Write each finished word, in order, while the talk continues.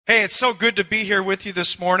Hey, it's so good to be here with you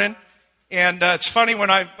this morning. And it's funny when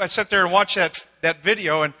I sit there and watch that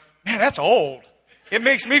video, and man, that's old. It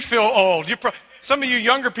makes me feel old. Some of you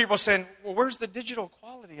younger people are saying, well, where's the digital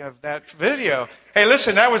quality of that video? Hey,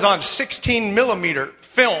 listen, that was on 16 millimeter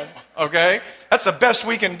film, okay? That's the best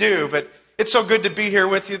we can do, but it's so good to be here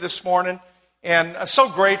with you this morning. And I'm so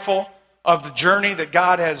grateful of the journey that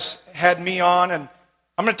God has had me on. And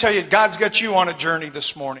I'm going to tell you, God's got you on a journey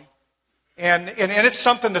this morning. And it's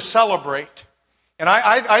something to celebrate. And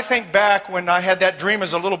I think back when I had that dream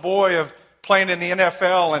as a little boy of playing in the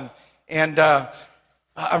NFL. And I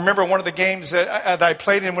remember one of the games that I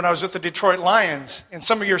played in when I was with the Detroit Lions. And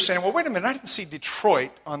some of you are saying, well, wait a minute, I didn't see Detroit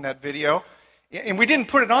on that video. And we didn't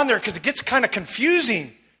put it on there because it gets kind of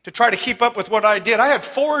confusing to try to keep up with what I did. I had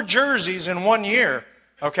 4 jerseys in 1 year,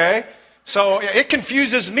 okay? So it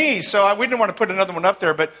confuses me, so we didn't want to put another one up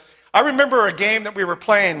there. But I remember a game that we were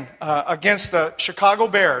playing against the Chicago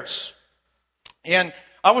Bears. And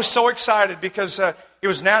I was so excited because it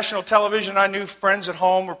was national television. I knew friends at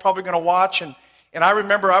home were probably going to watch. And I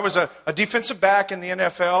remember I was a defensive back in the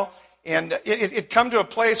NFL. And it come to a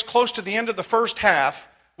place close to the end of the first half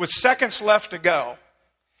with seconds left to go.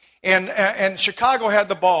 And Chicago had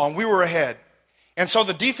the ball, and we were ahead. And so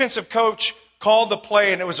the defensive coach called the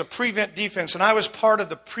play, and it was a prevent defense. And I was part of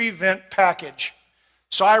the prevent package.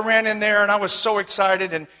 So I ran in there, and I was so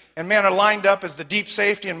excited, and man, I lined up as the deep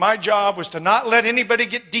safety, and my job was to not let anybody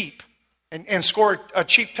get deep and score a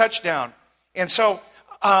cheap touchdown. And so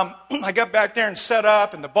I got back there and set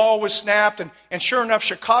up, and the ball was snapped, and sure enough,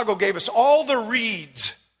 Chicago gave us all the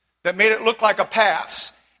reads that made it look like a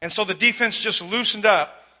pass. And so the defense just loosened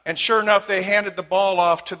up, and sure enough, they handed the ball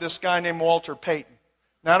off to this guy named Walter Payton.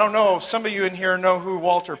 Now, I don't know if some of you in here know who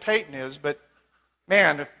Walter Payton is, but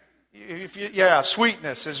man,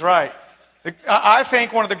 sweetness is right. I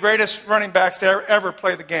think one of the greatest running backs to ever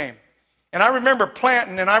play the game. And I remember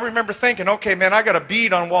planting, and I remember thinking, okay, man, I got a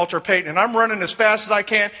bead on Walter Payton, and I'm running as fast as I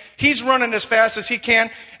can. He's running as fast as he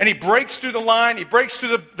can, and he breaks through the line, he breaks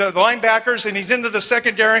through the linebackers, and he's into the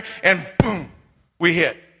secondary, and boom, we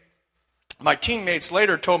hit. My teammates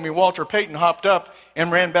later told me Walter Payton hopped up and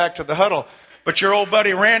ran back to the huddle. But your old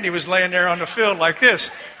buddy Randy was laying there on the field like this.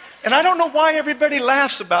 And I don't know why everybody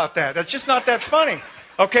laughs about that. That's just not that funny.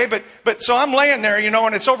 Okay, but so I'm laying there,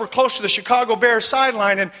 and it's over close to the Chicago Bears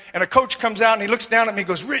sideline, and a coach comes out, and he looks down at me and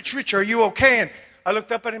goes, Rich, are you okay? And I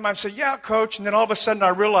looked up at him, I said, yeah, coach. And then all of a sudden I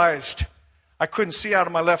realized I couldn't see out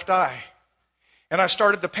of my left eye. And I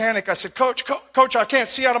started to panic. I said, Coach, I can't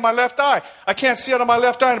see out of my left eye. I can't see out of my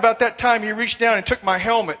left eye. And about that time, he reached down and took my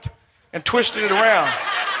helmet and twisted it around.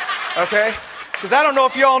 Okay? Because I don't know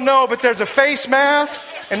if you all know, but there's a face mask,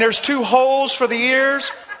 and there's 2 holes for the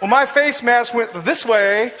ears. Well, my face mask went this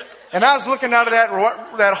way, and I was looking out of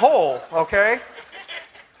that hole, okay?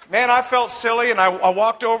 Man, I felt silly, and I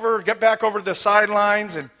walked over, get back over to the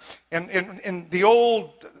sidelines, and in the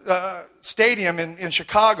old stadium in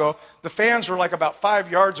Chicago, the fans were like about 5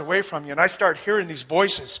 yards away from you, and I started hearing these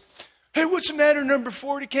voices. Hey, what's the matter, number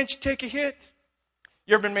 40? Can't you take a hit?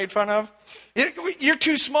 You ever been made fun of? You're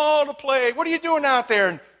too small to play. What are you doing out there?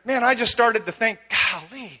 And man, I just started to think,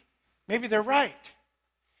 golly, maybe they're right.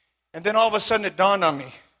 And then all of a sudden it dawned on me.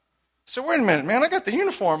 So wait a minute, man, I got the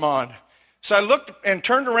uniform on. So I looked and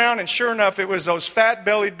turned around, and sure enough, it was those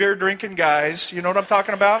fat-bellied, beer-drinking guys, you know what I'm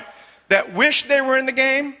talking about, that wished they were in the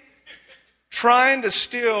game, trying to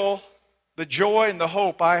steal the joy and the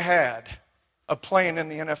hope I had of playing in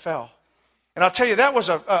the NFL. And I'll tell you, that was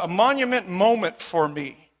a monument moment for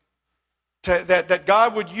me that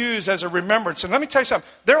God would use as a remembrance. And let me tell you something.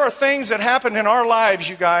 There are things that happen in our lives,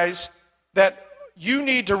 you guys, that you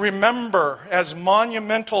need to remember as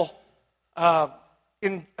monumental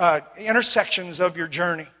intersections of your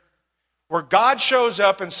journey, where God shows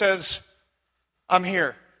up and says, I'm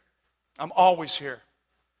here. I'm always here.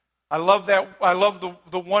 I love that. I love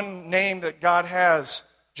the one name that God has,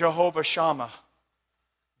 Jehovah Shammah.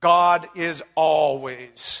 God is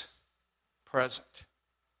always present.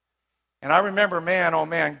 And I remember, man, oh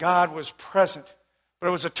man, God was present. But it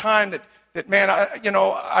was a time that man,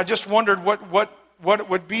 I just wondered what it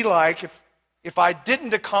would be like if I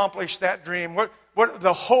didn't accomplish that dream. What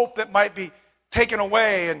the hope that might be taken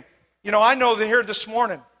away. And I know that here this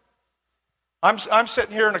morning, I'm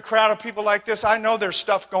sitting here in a crowd of people like this. I know there's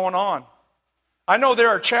stuff going on. I know there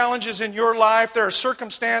are challenges in your life. There are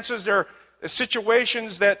circumstances. There are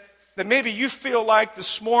situations that maybe you feel like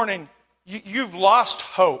this morning you've lost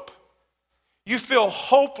hope. You feel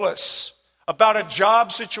hopeless about a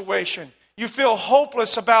job situation. You feel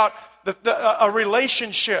hopeless about a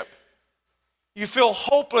relationship. You feel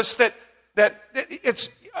hopeless that it's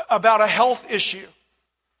about a health issue.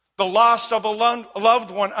 the loss of a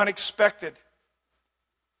loved one unexpected.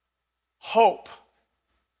 Hope.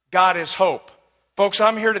 God is hope. Folks,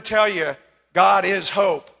 I'm here to tell you, God is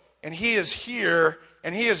hope. And He is here,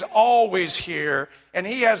 and He is always here. And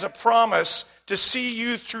He has a promise to see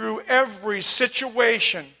you through every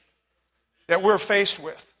situation that we're faced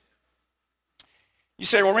with. You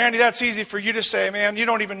say, well, Randy, that's easy for you to say, man. You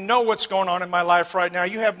don't even know what's going on in my life right now.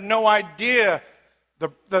 You have no idea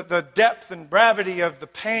the depth and gravity of the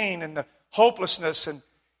pain and the hopelessness. And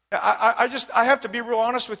I have to be real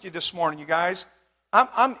honest with you this morning, you guys.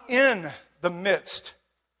 I'm in the midst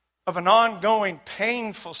of an ongoing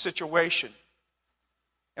painful situation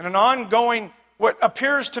and an ongoing, what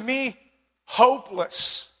appears to me,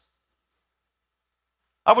 hopeless.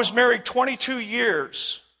 I was married 22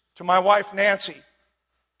 years to my wife, Nancy.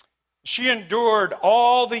 She endured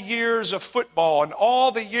all the years of football and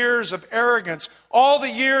all the years of arrogance, all the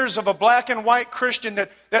years of a black and white Christian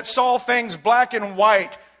that saw things black and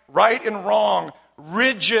white, right and wrong,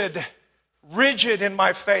 rigid in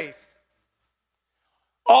my faith.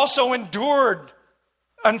 Also endured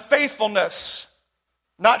unfaithfulness,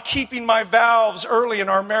 not keeping my vows early in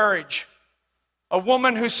our marriage. A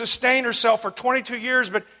woman who sustained herself for 22 years,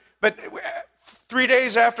 but 3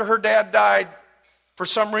 days after her dad died, for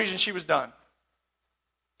some reason, she was done.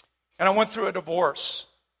 And I went through a divorce.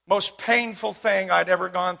 Most painful thing I'd ever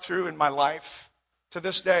gone through in my life to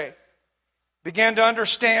this day. Began to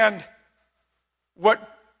understand what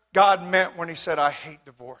God meant when He said, I hate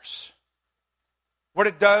divorce. What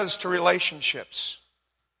it does to relationships.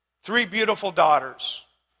 3 beautiful daughters.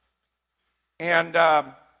 And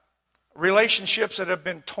relationships that have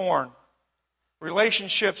been torn.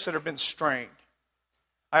 Relationships that have been strained.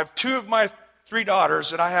 I have 2 of my 3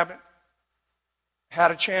 daughters that I haven't had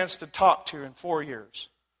a chance to talk to in 4 years.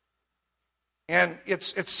 And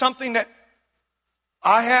it's something that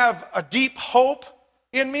I have a deep hope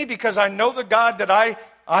in me because I know the God that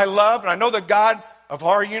I love, and I know the God of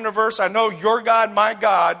our universe. I know your God, my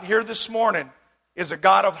God, here this morning is a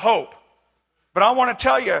God of hope. But I want to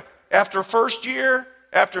tell you, after first year,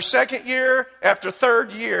 after second year, after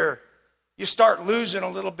third year, you start losing a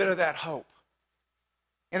little bit of that hope.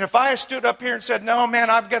 And if I stood up here and said, no, man,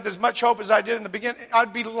 I've got as much hope as I did in the beginning,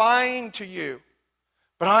 I'd be lying to you.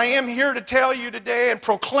 But I am here to tell you today and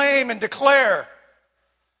proclaim and declare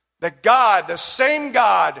that God, the same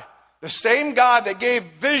God that gave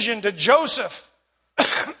vision to Joseph,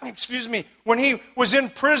 excuse me, when he was in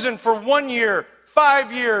prison for 1 year,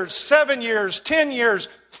 5 years, 7 years, 10 years,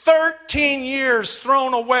 13 years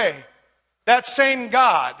thrown away. That same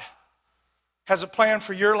God has a plan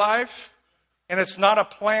for your life. And it's not a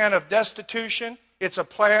plan of destitution. It's a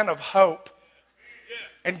plan of hope.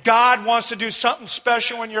 And God wants to do something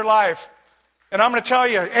special in your life. And I'm going to tell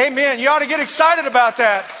you, amen. You ought to get excited about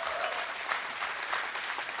that.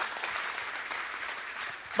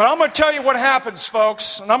 But I'm going to tell you what happens,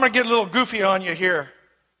 folks. And I'm going to get a little goofy on you here.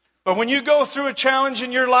 But when you go through a challenge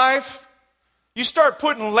in your life, you start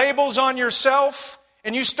putting labels on yourself.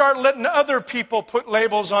 And you start letting other people put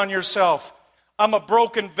labels on yourself. I'm a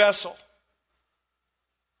broken vessel.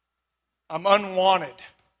 I'm unwanted.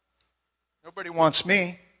 Nobody wants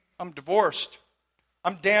me. I'm divorced.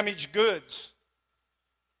 I'm damaged goods.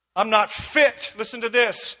 I'm not fit. Listen to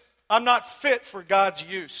this. I'm not fit for God's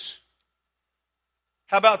use.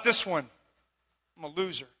 How about this one? I'm a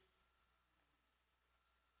loser.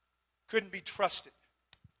 Couldn't be trusted.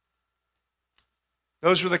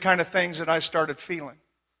 Those were the kind of things that I started feeling.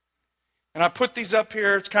 And I put these up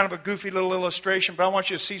here. It's kind of a goofy little illustration, but I want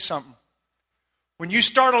you to see something. When you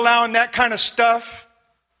start allowing that kind of stuff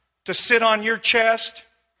to sit on your chest,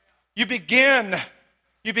 you begin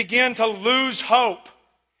to lose hope.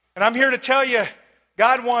 And I'm here to tell you,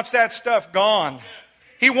 God wants that stuff gone.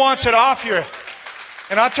 He wants it off you.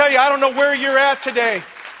 And I'll tell you, I don't know where you're at today,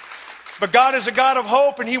 but God is a God of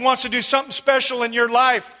hope, and He wants to do something special in your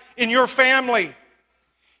life, in your family.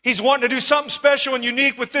 He's wanting to do something special and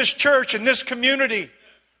unique with this church and this community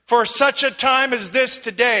for such a time as this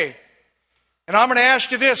today. And I'm going to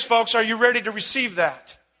ask you this, folks. Are you ready to receive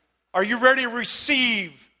that? Are you ready to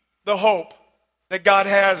receive the hope that God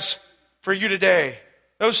has for you today?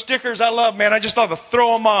 Those stickers I love, man. I just love to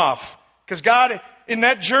throw them off. Because God, in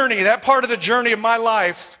that journey, that part of the journey of my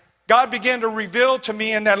life, God began to reveal to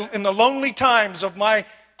me in the lonely times of my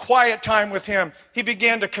quiet time with Him. He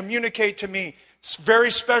began to communicate to me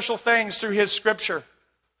very special things through His Scripture.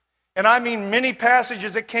 And I mean many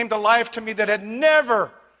passages that came to life to me that had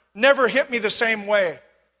never hit me the same way.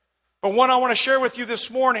 But one I want to share with you this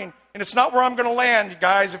morning, and it's not where I'm going to land,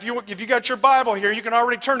 guys. If you got your Bible here, you can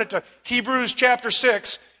already turn it to Hebrews chapter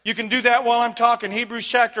 6. You can do that while I'm talking, Hebrews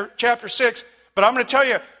chapter 6. But I'm going to tell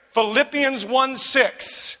you, Philippians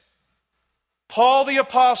 1:6. Paul the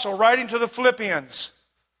Apostle, writing to the Philippians,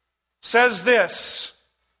 says this,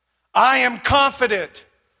 I am confident.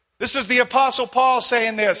 This is the Apostle Paul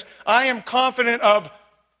saying this. I am confident of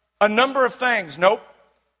a number of things. Nope.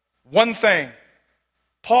 One thing.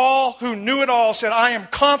 Paul, who knew it all, said, I am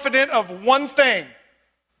confident of one thing.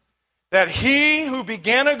 That he who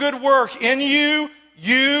began a good work in you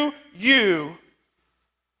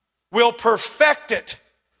will perfect it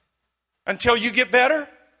until you get better?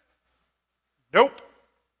 Nope.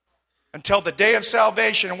 Until the day of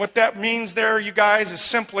salvation. And what that means there, you guys, is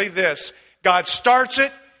simply this. God starts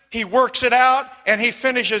it, He works it out, and He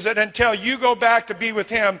finishes it until you go back to be with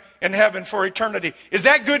Him in heaven for eternity. Is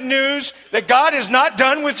that good news? That God is not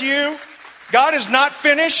done with you? God is not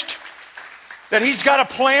finished? That He's got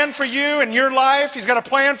a plan for you and your life? He's got a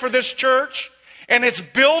plan for this church? And it's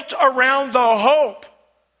built around the hope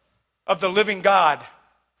of the living God.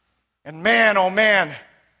 And man, oh man,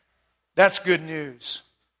 that's good news.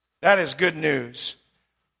 That is good news.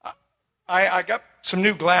 I got some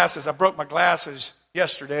new glasses. I broke my glasses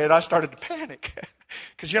yesterday, and I started to panic.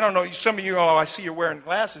 Because you don't know, some of you, I see you're wearing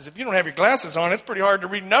glasses. If you don't have your glasses on, it's pretty hard to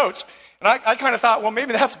read notes. And I kind of thought, well,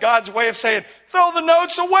 maybe that's God's way of saying, throw the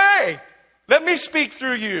notes away. Let me speak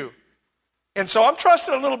through you. And so I'm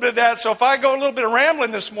trusting a little bit of that. So if I go a little bit of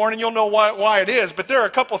rambling this morning, you'll know why it is. But there are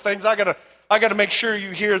a couple of things I got to make sure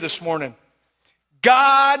you hear this morning.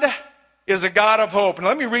 God is a God of hope. And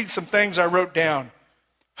let me read some things I wrote down.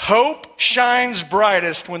 Hope shines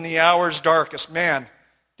brightest when the hour's darkest. Man,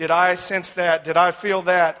 did I sense that? Did I feel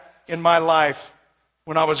that in my life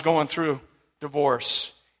when I was going through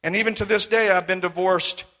divorce? And even to this day, I've been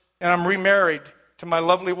divorced and I'm remarried to my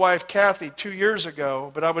lovely wife, Kathy, 2 years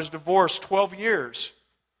ago. But I was divorced 12 years.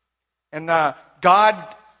 And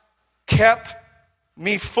God kept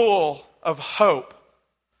me full of hope.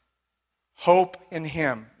 Hope in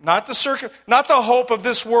Him. Not the hope of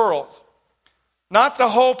this world. Not the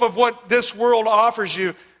hope of what this world offers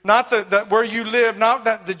you. Not the where you live.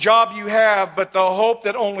 Not the job you have. But the hope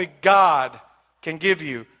that only God can give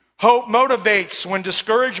you. Hope motivates when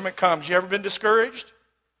discouragement comes. You ever been discouraged?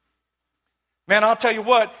 Man, I'll tell you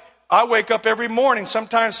what. I wake up every morning,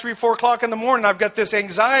 sometimes 3, 4 o'clock in the morning. I've got this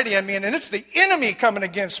anxiety in me. And it's the enemy coming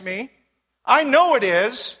against me. I know it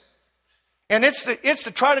is. And it's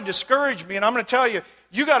to try to discourage me. And I'm going to tell you,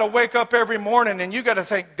 you got to wake up every morning and you got to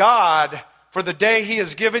thank God for the day He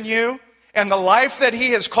has given you and the life that He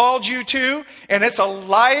has called you to. And it's a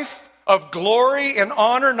life of glory and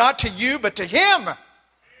honor, not to you, but to Him.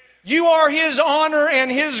 You are His honor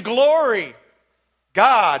and His glory.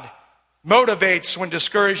 God motivates when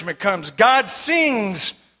discouragement comes. God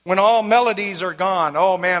sings when all melodies are gone.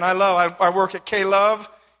 Oh man, I work at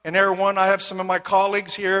K-Love and everyone. I have some of my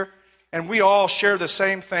colleagues here. And we all share the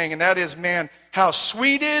same thing, and that is, man, how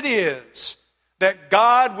sweet it is that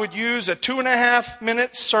God would use a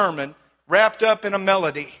 2.5-minute sermon wrapped up in a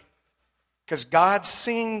melody. Because God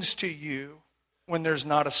sings to you when there's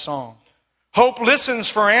not a song. Hope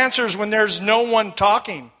listens for answers when there's no one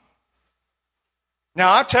talking.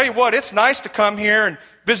 Now, I'll tell you what, it's nice to come here and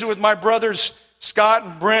visit with my brothers, Scott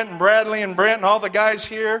and Brent and Bradley and Brent and all the guys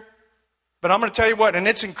here. But I'm going to tell you what, and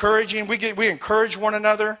it's encouraging. We encourage one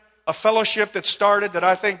another. A fellowship that started that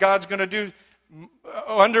I think God's going to do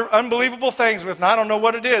unbelievable things with. And I don't know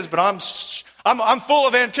what it is, but I'm full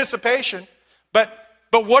of anticipation. But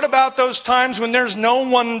what about those times when there's no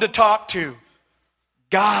one to talk to?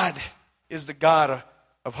 God is the God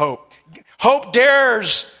of hope. Hope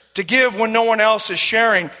dares to give when no one else is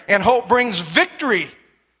sharing. And hope brings victory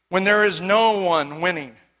when there is no one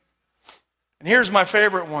winning. And here's my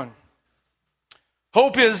favorite one.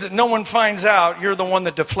 Hope is that no one finds out you're the one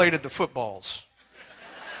that deflated the footballs.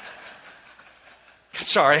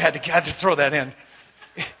 Sorry, I had to throw that in.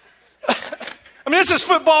 I mean, this is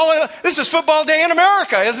football day in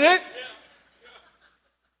America, isn't it?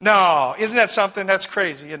 No, isn't that something? That's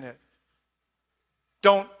crazy, isn't it?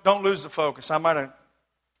 Don't lose the focus. I might have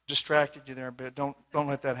distracted you there a bit. Don't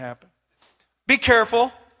let that happen. Be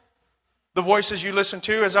careful. The voices you listen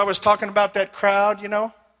to, as I was talking about that crowd,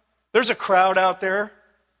 there's a crowd out there,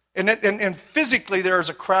 and physically there is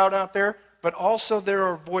a crowd out there, but also there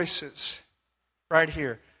are voices right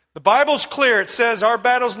here. The Bible's clear. It says our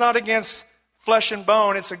battle's not against flesh and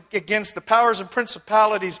bone. It's against the powers and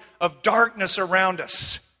principalities of darkness around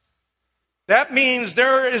us. That means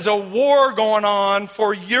there is a war going on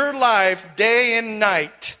for your life day and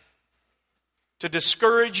night to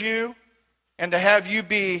discourage you and to have you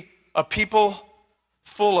be a people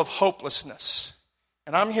full of hopelessness.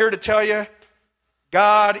 And I'm here to tell you,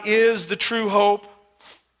 God is the true hope.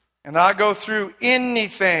 And I go through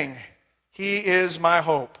anything, He is my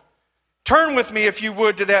hope. Turn with me, if you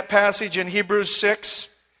would, to that passage in Hebrews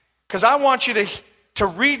 6. Because I want you to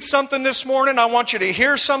read something this morning. I want you to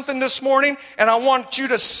hear something this morning. And I want you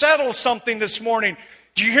to settle something this morning.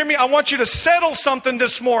 Do you hear me? I want you to settle something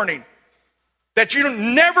this morning that you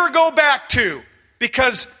never go back to.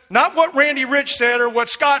 Because not what Randy Rich said or what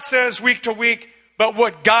Scott says week to week, but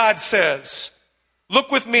what God says.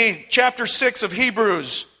 Look with me, chapter 6 of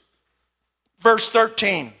Hebrews, verse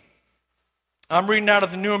 13. I'm reading out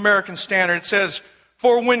of the New American Standard. It says,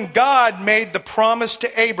 "For when God made the promise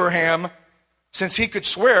to Abraham, since he could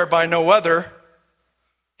swear by no other,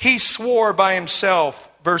 he swore by himself,"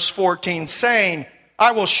 verse 14, saying,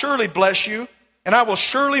 "I will surely bless you, and I will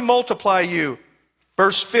surely multiply you."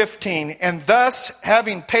 Verse 15, "And thus,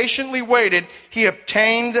 having patiently waited, he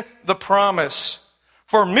obtained the promise.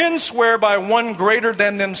 For men swear by one greater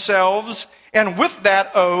than themselves, and with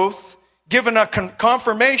that oath, given a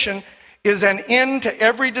confirmation, is an end to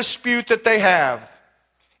every dispute that they have.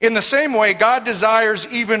 In the same way, God desires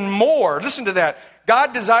even more." Listen to that.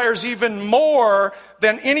 God desires even more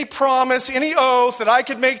than any promise, any oath that I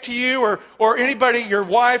could make to you or anybody, your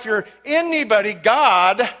wife, anybody.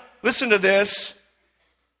 God, listen to this.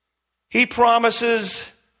 He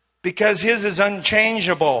promises, because His is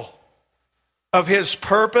unchangeable, of His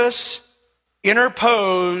purpose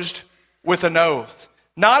interposed with an oath.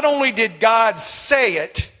 Not only did God say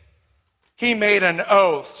it, He made an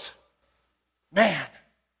oath. Man,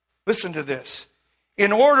 listen to this.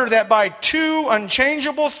 "In order that by two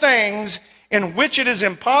unchangeable things in which it is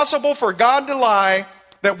impossible for God to lie,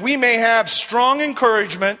 that we may have strong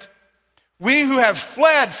encouragement, we who have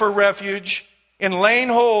fled for refuge in laying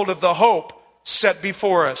hold of the hope set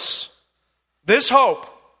before us." This hope,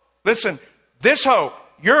 listen, this hope,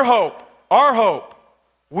 your hope, our hope,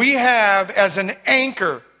 we have as an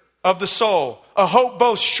anchor of the soul, a hope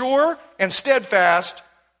both sure and steadfast,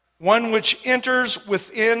 one which enters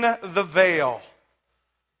within the veil.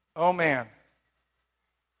 Oh man,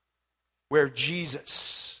 where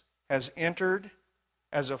Jesus has entered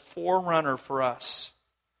as a forerunner for us,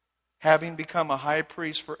 having become a high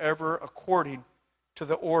priest forever according to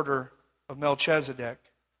the order of Melchizedek.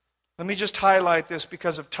 Let me just highlight this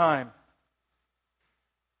because of time.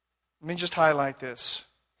 Let me just highlight this.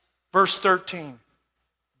 Verse 13,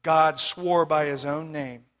 God swore by His own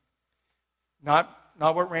name. Not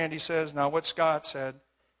what Randy says, not what Scott said.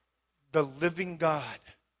 The living God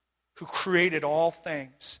who created all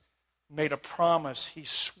things made a promise. He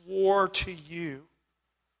swore to you.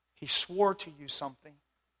 He swore to you something.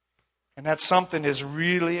 And that something is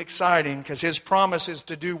really exciting because His promise is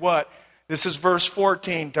to do what? This is verse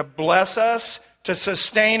 14. To bless us, to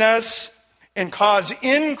sustain us, and cause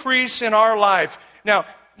increase in our life. Now,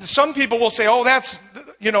 some people will say, oh, that's,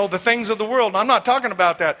 the things of the world. I'm not talking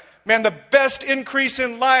about that. Man, the best increase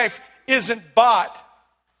in life isn't bought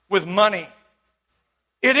with money.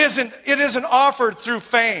 It isn't offered through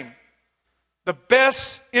fame. The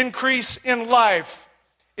best increase in life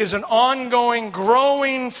is an ongoing,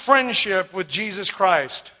 growing friendship with Jesus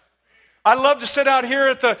Christ. I love to sit out here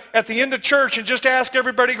at the end of church and just ask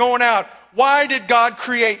everybody going out, why did God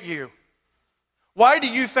create you? Why do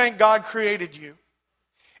you think God created you?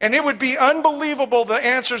 And it would be unbelievable the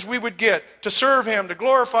answers we would get to serve Him, to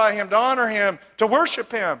glorify Him, to honor Him, to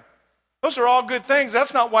worship Him. Those are all good things.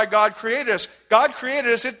 That's not why God created us. God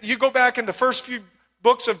created us. You go back in the first few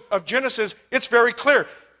books of Genesis, it's very clear.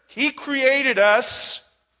 He created us,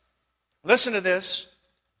 listen to this,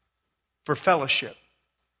 for fellowship.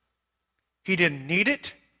 He didn't need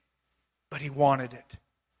it, but He wanted it.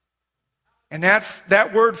 And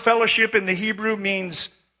that word fellowship in the Hebrew means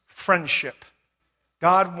friendship.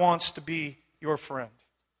 God wants to be your friend.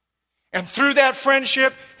 And through that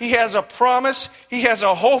friendship, He has a promise. He has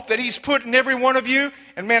a hope that He's put in every one of you.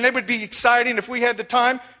 And man, it would be exciting if we had the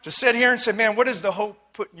time to sit here and say, man, what is the hope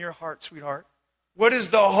put in your heart, sweetheart? What is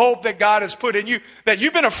the hope that God has put in you that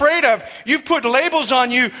you've been afraid of? You've put labels on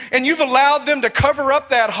you and you've allowed them to cover up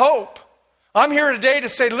that hope. I'm here today to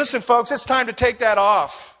say, listen, folks, it's time to take that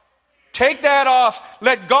off. Take that off.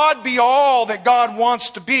 Let God be all that God wants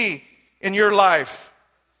to be in your life.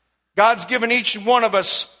 God's given each one of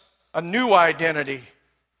us a new identity.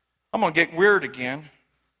 I'm going to get weird again.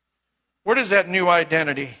 What is that new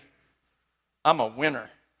identity? I'm a winner.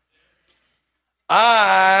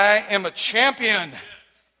 I am a champion.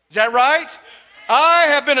 Is that right? I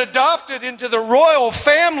have been adopted into the royal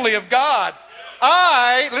family of God.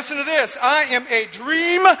 Listen to this, I am a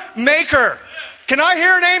dream maker. Can I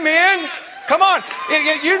hear an amen? Come on.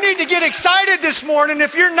 You need to get excited this morning.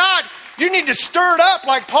 If you're not, You need to stir it up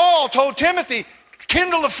like Paul told Timothy.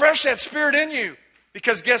 Kindle afresh that spirit in you.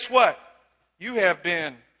 Because guess what? You have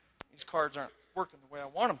been, these cards aren't working the way I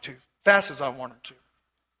want them to, fast as I want them to.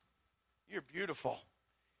 You're beautiful.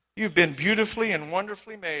 You've been beautifully and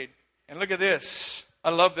wonderfully made. And look at this. I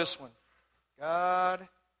love this one. God,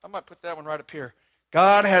 I might put that one right up here.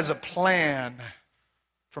 God has a plan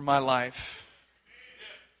for my life.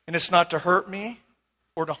 And it's not to hurt me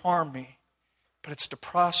or to harm me, but it's to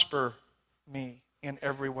prosper me in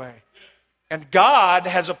every way. And God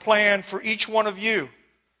has a plan for each one of you.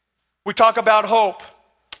 We talk about hope.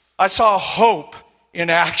 I saw hope in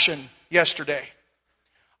action yesterday.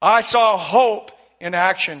 I saw hope in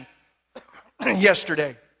action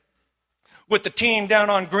yesterday with the team down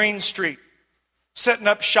on Green Street, setting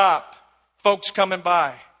up shop, folks coming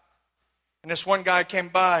by. And this one guy came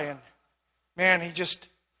by, and man, he just,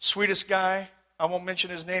 sweetest guy. I won't mention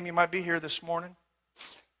his name. He might be here this morning.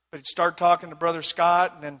 But he started talking to Brother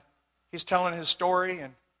Scott, and then he's telling his story,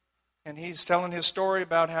 and he's telling his story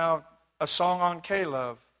about how a song on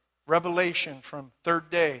K-Love, Revelation from Third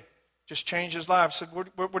Day, just changed his life. I said, what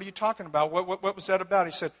are you talking about? What was that about?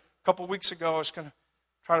 He said, a couple weeks ago, I was going to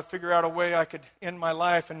try to figure out a way I could end my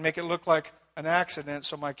life and make it look like an accident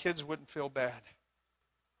so my kids wouldn't feel bad.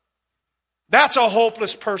 That's a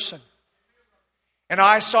hopeless person. And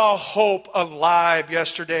I saw hope alive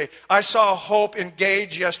yesterday. I saw hope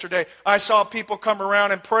engage yesterday. I saw people come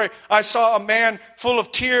around and pray. I saw a man full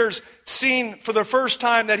of tears seeing for the first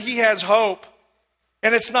time that he has hope.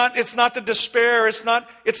 And it's not the despair. It's not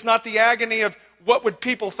the agony of what would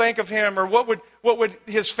people think of him, or what would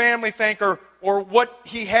his family think, or what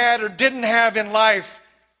he had or didn't have in life.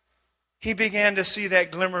 He began to see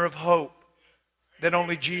that glimmer of hope that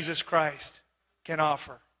only Jesus Christ can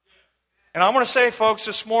offer. And I'm going to say, folks,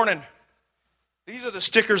 this morning, these are the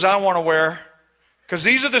stickers I want to wear. Because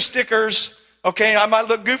these are the stickers, okay, I might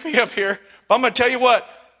look goofy up here, but I'm going to tell you what,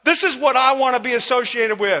 this is what I want to be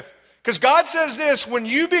associated with. Because God says this, when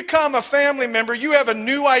you become a family member, you have a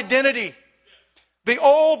new identity. The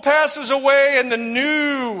old passes away and the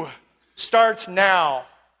new starts now.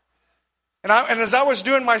 And as I was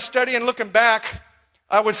doing my study and looking back,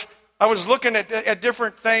 I was looking at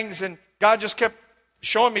different things, and God just kept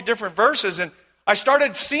showing me different verses. And I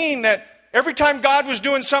started seeing that every time God was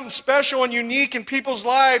doing something special and unique in people's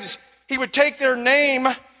lives, He would take their name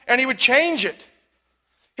and He would change it.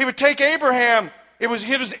 He would take Abraham. It was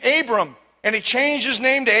Abram, and He changed his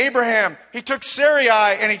name to Abraham. He took Sarai,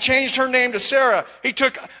 and He changed her name to Sarah. He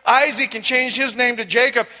took Isaac and changed his name to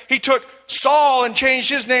Jacob. He took Saul and changed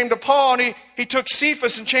his name to Paul. And he took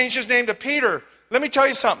Cephas and changed his name to Peter. Let me tell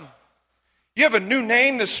you something. You have a new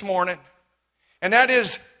name this morning, and that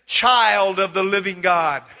is Child of the Living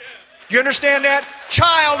God. You understand that?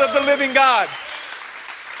 Child of the Living God.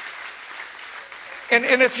 And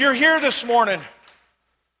if you're here this morning,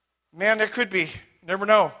 man, there could be. Never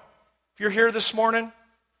know. If you're here this morning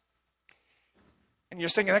and you're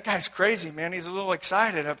thinking, that guy's crazy, man. He's a little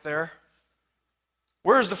excited up there.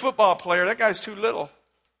 Where's the football player? That guy's too little.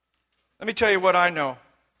 Let me tell you what I know.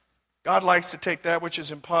 God likes to take that which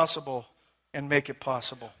is impossible and make it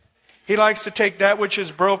possible. He likes to take that which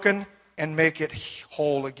is broken and make it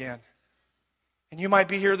whole again. And you might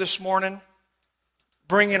be here this morning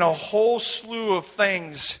bringing a whole slew of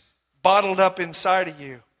things bottled up inside of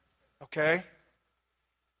you. Okay?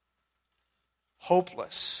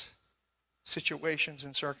 Hopeless situations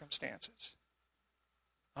and circumstances.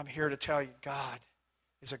 I'm here to tell you, God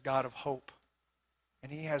is a God of hope.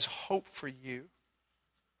 And He has hope for you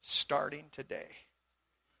starting today.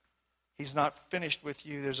 He's not finished with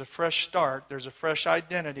you. There's a fresh start. There's a fresh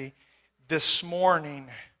identity this morning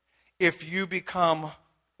if you become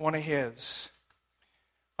one of His.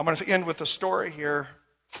 I'm going to end with a story here.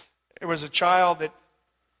 There was a child that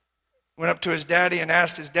went up to his daddy and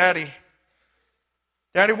asked his daddy,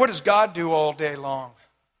 Daddy, what does God do all day long?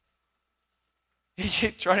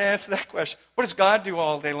 He tried to answer that question. What does God do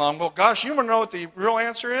all day long? Well, gosh, you want to know what the real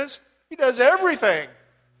answer is? He does everything.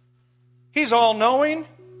 He's all-knowing.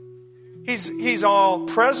 He's all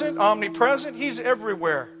present, omnipresent. He's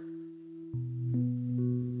everywhere.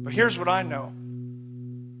 But here's what I know.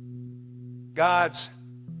 God's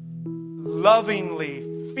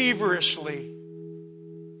lovingly, feverishly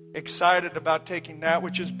excited about taking that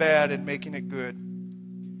which is bad and making it good.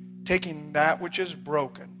 Taking that which is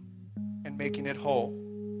broken and making it whole.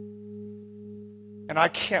 And I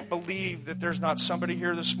can't believe that there's not somebody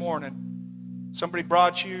here this morning. Somebody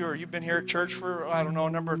brought you, or you've been here at church for, I don't know,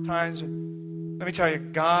 a number of times. And let me tell you,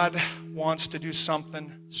 God wants to do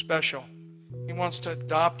something special. He wants to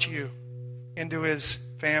adopt you into His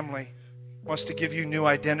family. He wants to give you new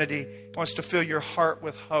identity. He wants to fill your heart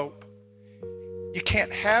with hope. You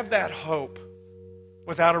can't have that hope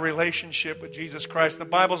without a relationship with Jesus Christ. The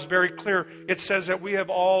Bible's very clear. It says that we have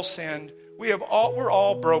all sinned. We're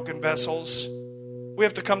all broken vessels. We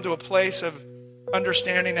have to come to a place of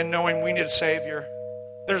understanding and knowing we need a Savior.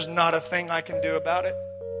 There's not a thing I can do about it.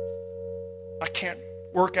 I can't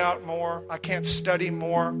work out more. I can't study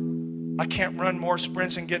more. I can't run more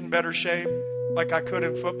sprints and get in better shape like I could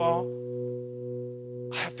in football.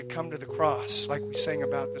 I have to come to the cross like we sang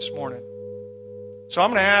about this morning. So I'm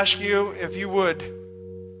going to ask you, if you would,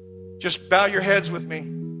 just bow your heads with me.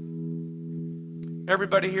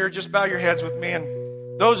 Everybody here, just bow your heads with me.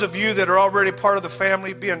 And those of you that are already part of the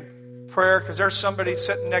family, be in prayer, because there's somebody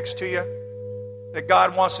sitting next to you that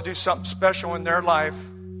God wants to do something special in their life.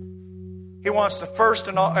 He wants to first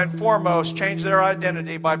and foremost change their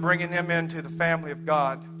identity by bringing them into the family of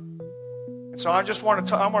God. And so I just want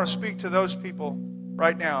to speak to those people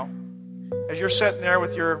right now. As you're sitting there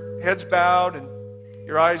with your heads bowed and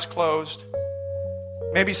your eyes closed,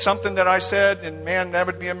 maybe something that I said, and man, that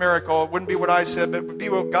would be a miracle. It wouldn't be what I said, but it would be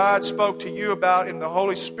what God spoke to you about in the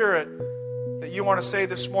Holy Spirit that you want to say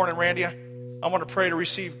this morning. Randy, I want to pray to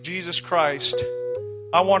receive Jesus Christ.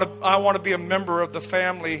 I want to be a member of the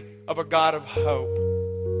family of a God of hope.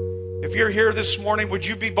 If you're here this morning, would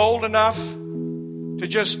you be bold enough to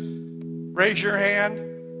just raise your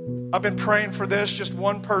hand? I've been praying for this, just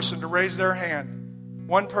one person to raise their hand.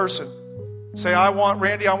 One person. Say,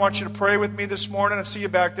 Randy, I want you to pray with me this morning. I see you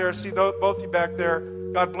back there. I see both of you back there.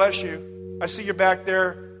 God bless you. I see you back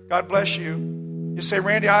there. God bless you. You say,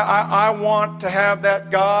 Randy, I want to have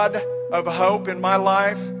that God of hope in my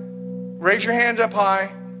life. Raise your hands up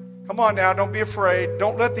high. Come on now, don't be afraid.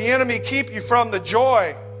 Don't let the enemy keep you from the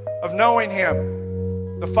joy of knowing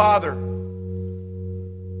Him, the Father.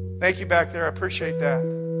 Thank you back there. I appreciate that.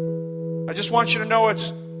 I just want you to know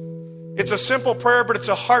it's a simple prayer, but it's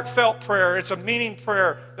a heartfelt prayer. It's a meaning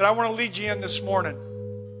prayer that I want to lead you in this morning.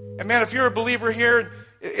 And man, if you're a believer here,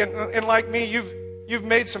 and like me, you've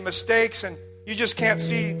made some mistakes, and you just can't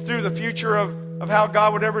see through the future of how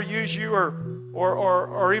God would ever use you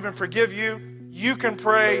or even forgive you, you can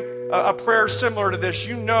pray a prayer similar to this.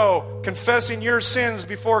 You know, confessing your sins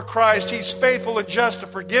before Christ, He's faithful and just to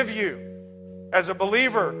forgive you. As a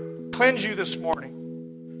believer, cleanse you this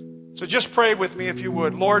morning. So just pray with me if you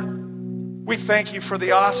would. Lord, we thank you for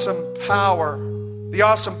the awesome power, the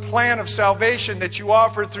awesome plan of salvation that you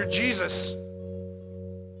offered through Jesus.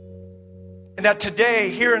 And that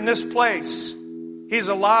today, here in this place, He's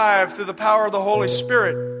alive through the power of the Holy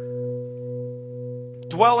Spirit,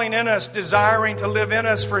 dwelling in us, desiring to live in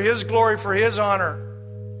us for His glory, for His honor.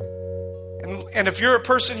 And if you're a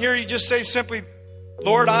person here, you just say simply,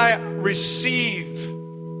 Lord, I receive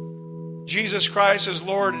Jesus Christ as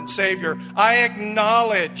Lord and Savior. I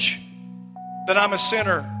acknowledge that I'm a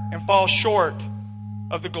sinner and fall short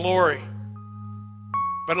of the glory.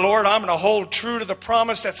 But Lord, I'm going to hold true to the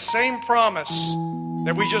promise, that same promise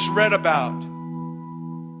that we just read about,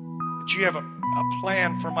 that you have a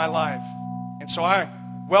plan for my life. And so I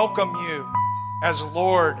welcome you as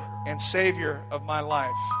Lord and Savior of my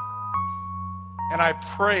life. And I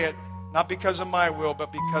pray it not because of my will,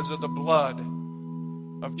 but because of the blood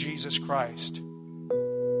of Jesus Christ.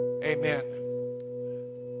 Amen.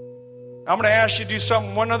 I'm going to ask you to do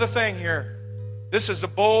one other thing here. This is a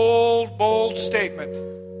bold, bold statement.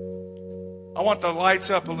 I want the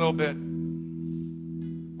lights up a little bit.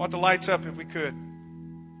 I want the lights up if we could.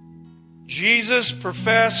 Jesus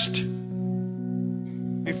professed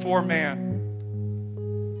before man.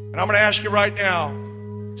 And I'm going to ask you right now,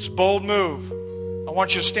 it's a bold move. I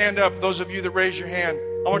want you to stand up. Those of you that raise your hand,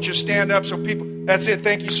 I want you to stand up so people... That's it.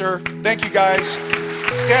 Thank you, sir. Thank you, guys.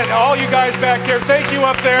 Stand. All you guys back there, thank you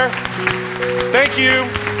up there. Thank you.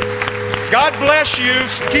 God bless you.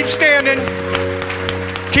 Keep standing.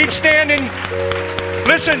 Keep standing.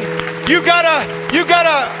 Listen, you got a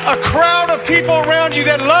crowd of people around you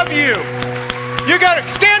that love you. You got to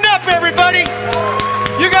stand up, everybody.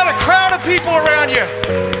 You got a crowd of people around you.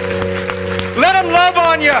 Let them love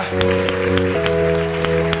on you.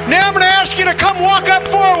 Now I'm going to ask you to come walk up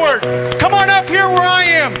forward. Come on up here where I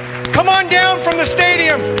am. Come on down from the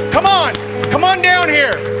stadium. Come on. Come on down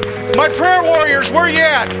here. My prayer warriors, where you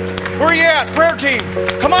at? Where you at? Prayer team.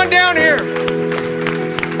 Come on down here.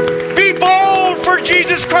 Be bold for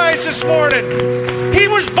Jesus Christ this morning. He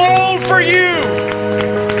was bold for you.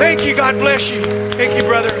 Thank you. God bless you. Thank you,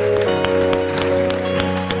 brother.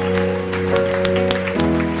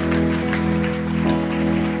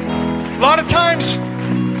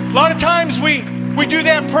 A lot of times we do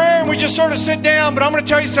that prayer and we just sort of sit down, but I'm going to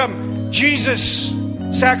tell you something. Jesus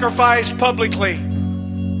sacrifice publicly.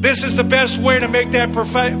 This is the best way to make that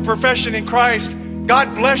profession in Christ.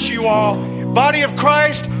 God bless you all. Body of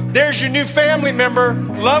Christ, there's your new family member.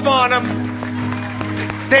 Love on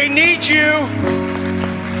them. They need you.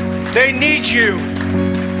 They need you.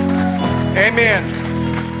 Amen.